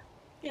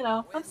 you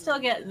know, I'm still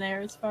getting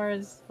there as far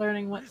as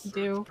learning what to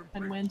do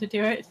and when to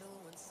do it.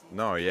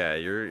 No, yeah,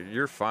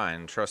 you're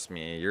fine. Trust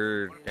me.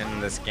 You're in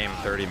this game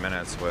 30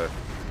 minutes with,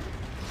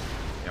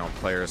 you know,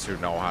 players who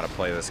know how to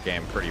play this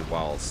game pretty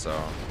well, so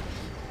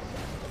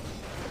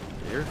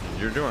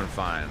you're doing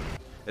fine.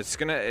 It's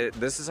gonna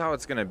this is how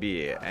it's gonna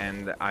be,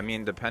 and I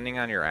mean, depending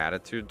on your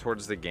attitude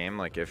towards the game,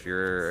 like if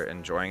you're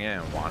enjoying it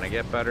and want to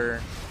get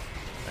better,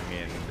 I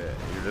mean,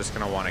 you're just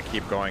gonna want to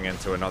keep going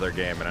into another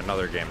game and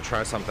another game,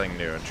 try something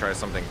new and try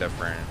something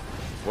different.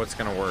 What's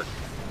gonna work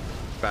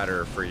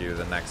better for you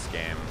the next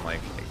game? Like,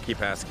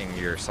 keep asking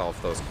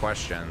yourself those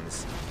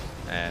questions,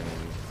 and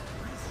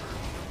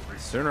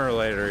sooner or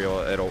later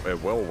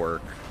it will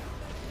work,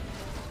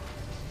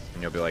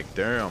 and you'll be like,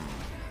 damn,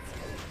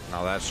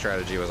 now that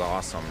strategy was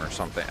awesome or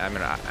something. I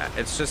mean,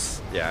 it's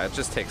just, yeah, it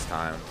just takes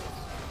time.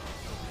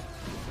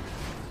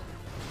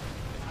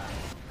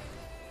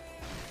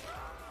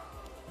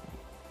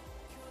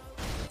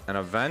 And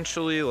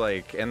eventually,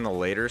 like in the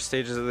later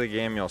stages of the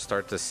game, you'll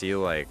start to see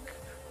like,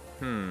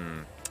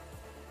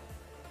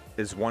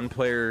 is one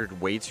player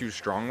way too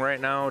strong right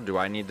now? Do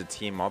I need to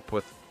team up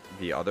with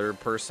the other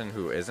person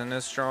who isn't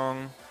as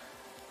strong?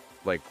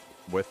 Like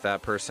with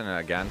that person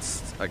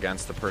against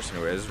the person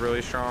who is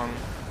really strong?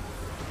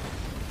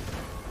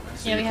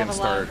 So yeah, we have a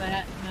lot of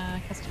that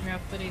in custom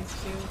route footies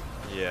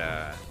too.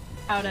 Yeah.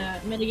 How to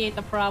mitigate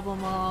the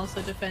problem while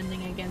also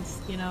defending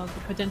against, you know,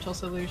 the potential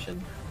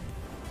solution.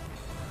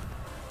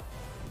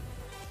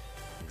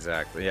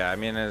 Exactly. Yeah, I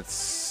mean,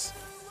 it's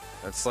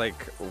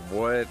like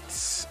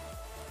what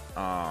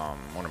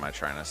am I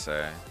trying to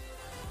say?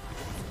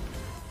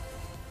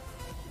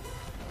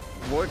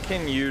 What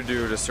can you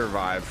do to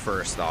survive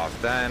first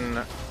off?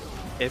 Then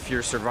if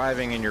you're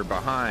surviving and you're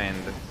behind,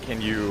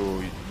 can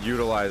you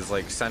utilize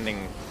like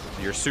sending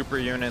your super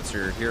units or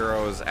your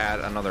heroes at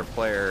another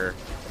player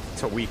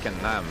to weaken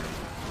them?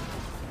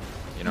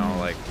 You know,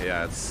 like,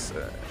 yeah, it's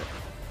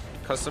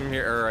custom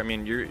here. I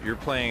mean, you're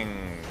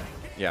playing,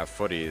 yeah,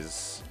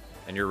 footies,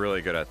 and you're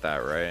really good at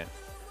that, right?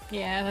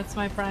 Yeah, that's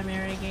my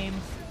primary game.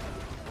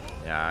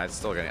 Yeah, I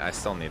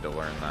still need to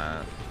learn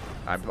that.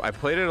 I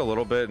played it a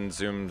little bit in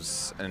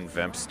Zoom's and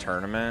Vimp's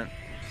tournament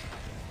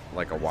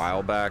like a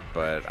while back,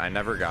 but I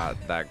never got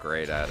that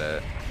great at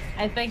it.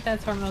 I think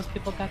that's where most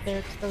people got their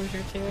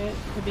exposure to it,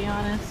 to be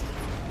honest.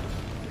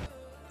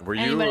 Were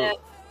you...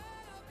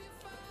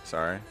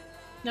 Sorry?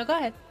 No, go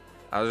ahead.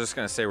 I was just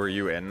gonna say, were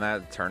you in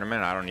that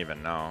tournament? I don't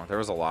even know. There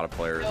was a lot of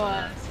players. In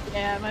there.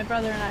 Yeah, my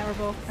brother and I were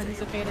both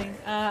participating.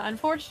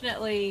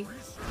 Unfortunately,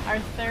 our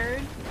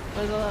third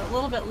was a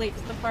little bit late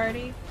to the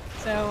party,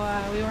 so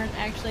we weren't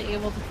actually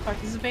able to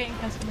participate in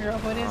custom hero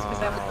footage because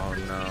that was the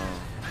first game.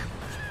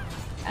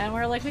 And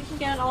we're like, we can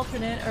get an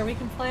alternate, or we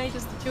can play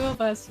just the two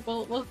of us.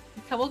 We'll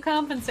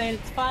compensate.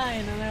 It's fine.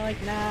 And they're like,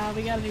 nah,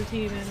 we got a new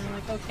team. And we're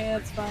like, okay,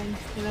 that's fine.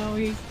 You know,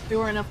 we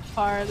weren't up to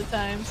par at the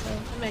time, so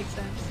it makes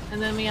sense. And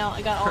then we got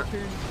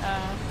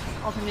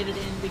alternated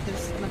in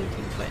because another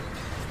team quit.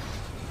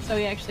 So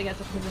we actually got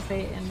to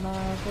participate in the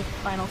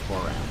final 4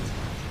 rounds.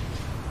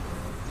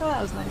 So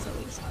that was nice at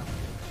least. An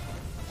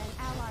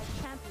allied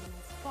champion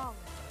has fallen.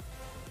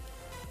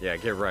 Yeah,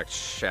 get wrecked,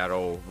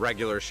 Shadow.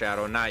 Regular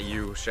Shadow, not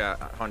you,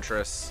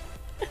 Huntress.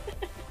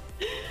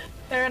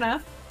 Fair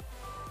enough.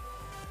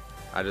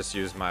 I just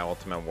used my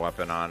ultimate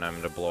weapon on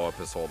him to blow up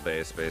his whole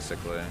base,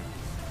 basically.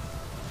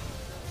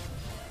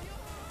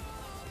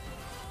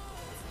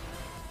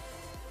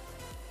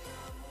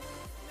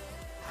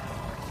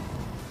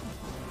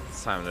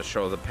 It's time to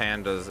show the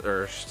pandas,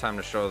 or it's time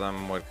to show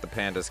them what the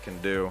pandas can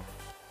do.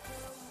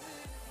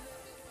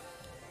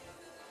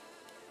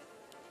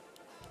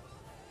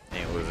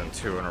 Ain't losing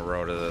 2 in a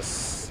row to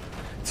this.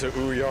 To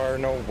Uyar,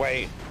 no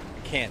way.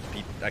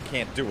 I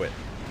can't do it.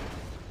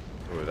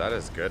 Ooh, that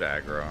is good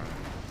aggro.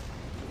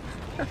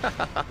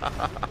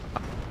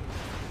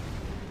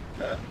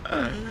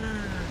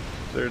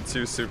 They're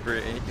too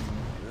super.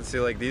 See,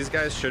 like, these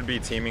guys should be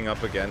teaming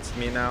up against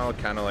me now,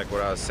 kind of like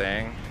what I was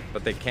saying,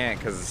 but they can't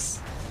because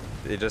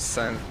they just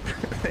sent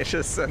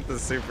the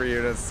super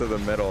units to the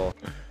middle.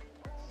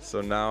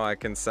 So now I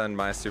can send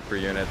my super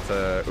unit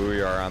to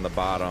Uyar on the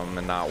bottom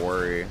and not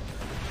worry,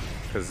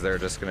 because they're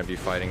just going to be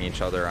fighting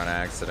each other on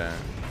accident.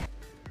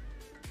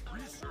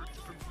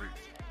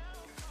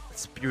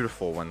 It's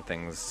beautiful when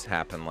things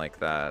happen like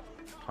that,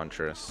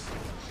 Huntress.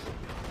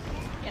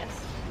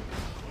 Yes.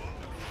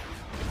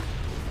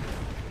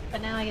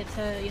 But now I get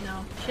to, you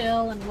know,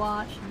 chill and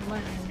watch and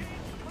learn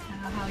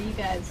how you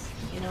guys,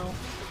 you know,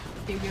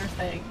 do your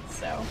thing,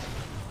 so.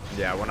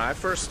 Yeah, when I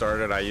first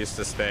started, I used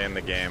to stay in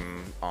the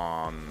game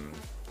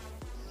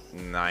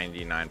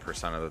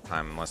 99% of the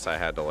time, unless I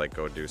had to, like,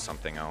 go do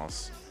something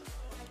else.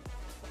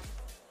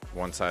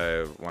 Once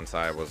I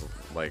was,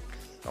 like,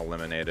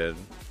 eliminated.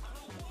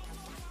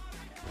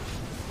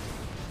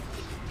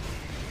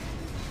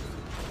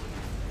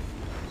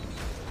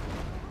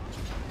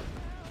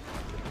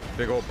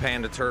 Big old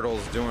panda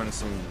turtles doing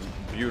some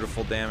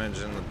beautiful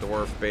damage in the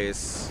dwarf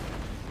base.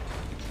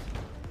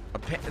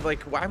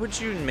 Like, why would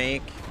you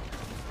make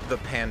the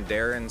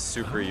Pandaren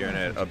super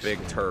unit a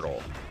big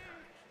turtle?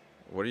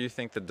 What do you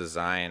think the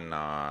design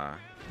thought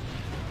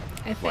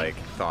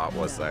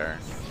was there?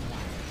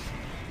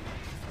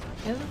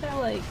 Isn't there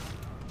like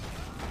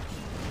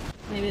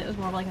maybe it was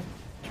more like a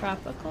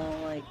tropical,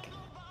 like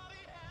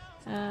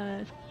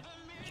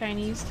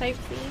Chinese type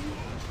theme?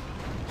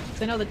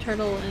 'Cause I know the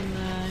turtle and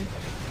the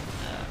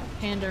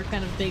panda are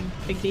kind of big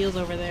deals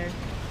over there.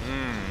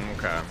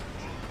 Okay.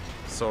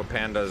 So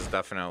panda is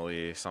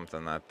definitely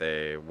something that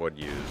they would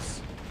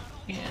use.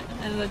 Yeah,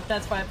 and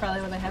that's why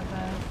probably when they have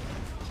the,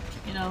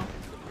 you know,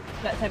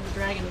 that type of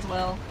dragon as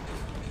well,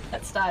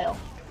 that style.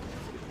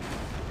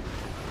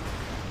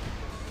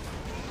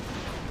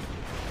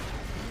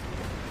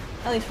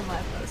 At least from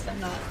my post, I'm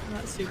not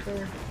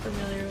super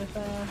familiar with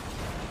you know,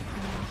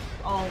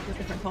 all the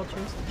different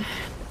cultures.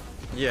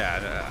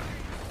 Yeah,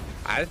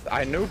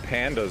 I knew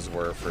pandas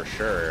were for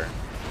sure,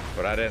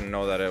 but I didn't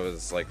know that it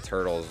was like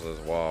turtles as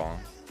well.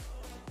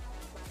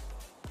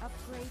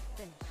 Upgrade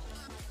finished.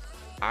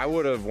 I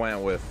would have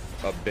went with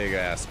a big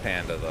ass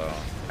panda though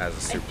as a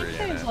super I think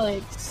unit. there's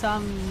like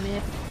some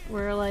myth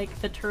where like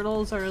the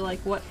turtles are like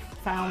what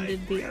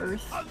founded the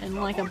Earth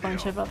and like a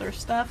bunch of other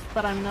stuff,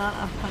 but I'm not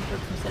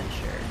 100%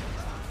 sure.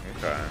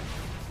 Okay.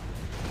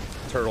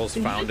 Turtles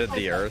founded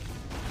the Earth?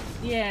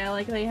 Yeah,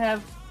 like they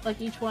have, like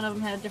each one of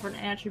them had a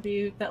different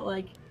attribute that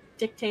like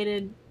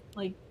dictated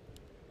like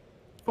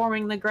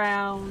forming the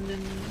ground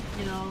and,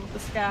 you know, the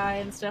sky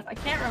and stuff. I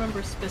can't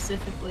remember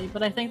specifically,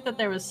 but I think that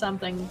there was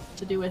something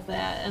to do with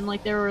that, and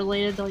like they were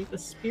related to like the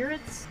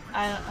spirits.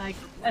 I'd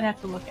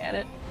have to look at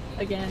it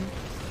again.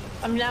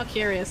 I'm now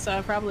curious, so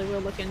I probably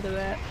will look into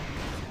that.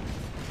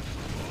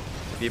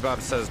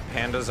 Bebop says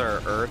pandas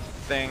are Earth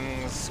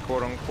things,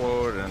 quote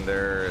unquote, and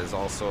there is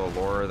also a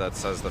lore that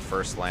says the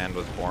first land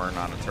was born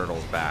on a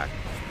turtle's back.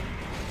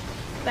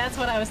 That's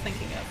what I was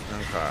thinking of.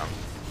 Okay.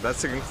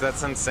 That's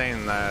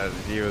insane that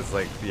he was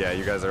like, yeah,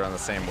 you guys are on the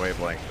same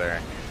wavelength there.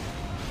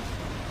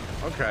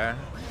 Okay.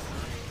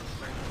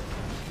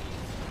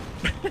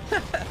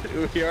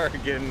 We are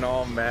getting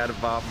all mad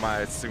about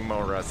my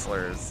sumo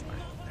wrestlers.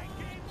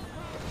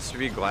 Should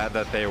be glad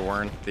that they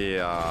weren't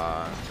the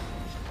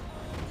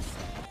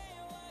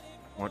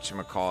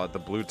whatchamacallit, the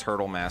Blue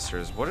Turtle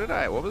Masters. What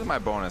was my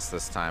bonus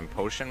this time?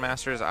 Potion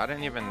Masters? I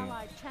didn't even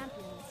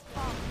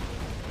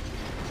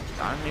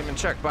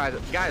check. But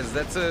guys,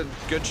 that's a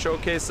good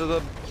showcase of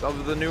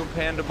the new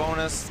panda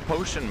bonus,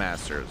 Potion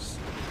Masters.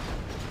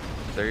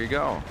 There you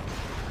go.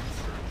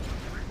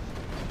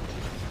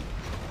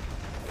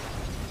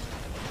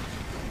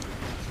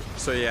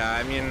 So yeah,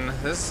 I mean,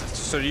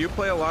 so do you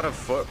play a lot of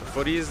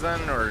footies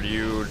then, or do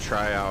you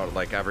try out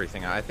like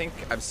everything? I think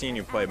I've seen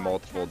you play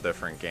multiple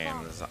different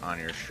games on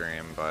your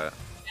stream, but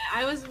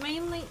I was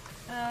mainly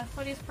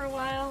footies for a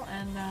while,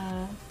 and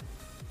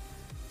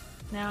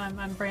now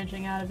I'm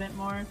branching out a bit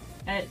more.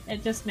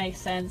 It just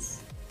makes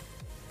sense,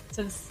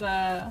 since you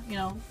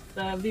know,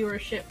 the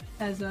viewership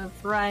has a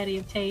variety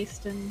of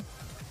taste, and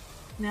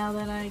now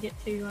that I get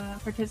to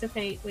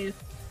participate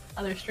with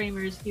other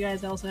streamers, you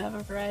guys also have a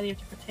variety of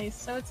different tastes.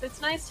 So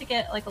it's nice to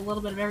get like a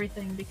little bit of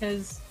everything,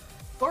 because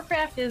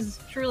Warcraft is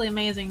truly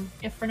amazing.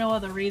 If for no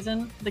other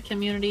reason, the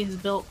community has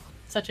built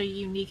such a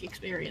unique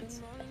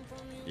experience.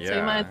 yeah. So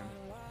you might.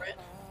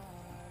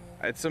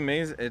 It's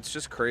amazing. It's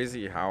just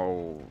crazy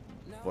how,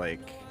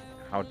 like,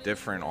 how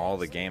different all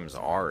the games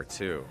are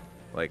too.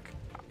 Like,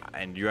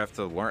 and you have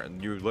to learn.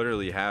 You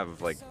literally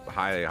have like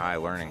high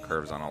learning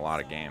curves on a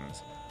lot of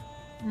games,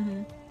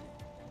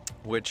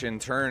 which in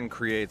turn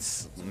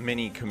creates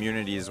mini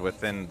communities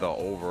within the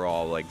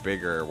overall like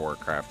bigger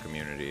Warcraft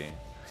community.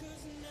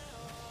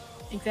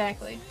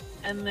 Exactly.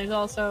 And there's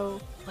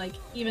also like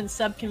even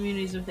sub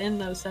communities within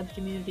those sub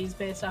communities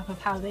based off of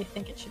how they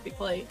think it should be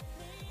played.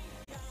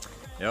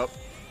 Yep.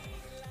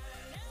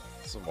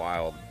 It's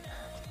wild.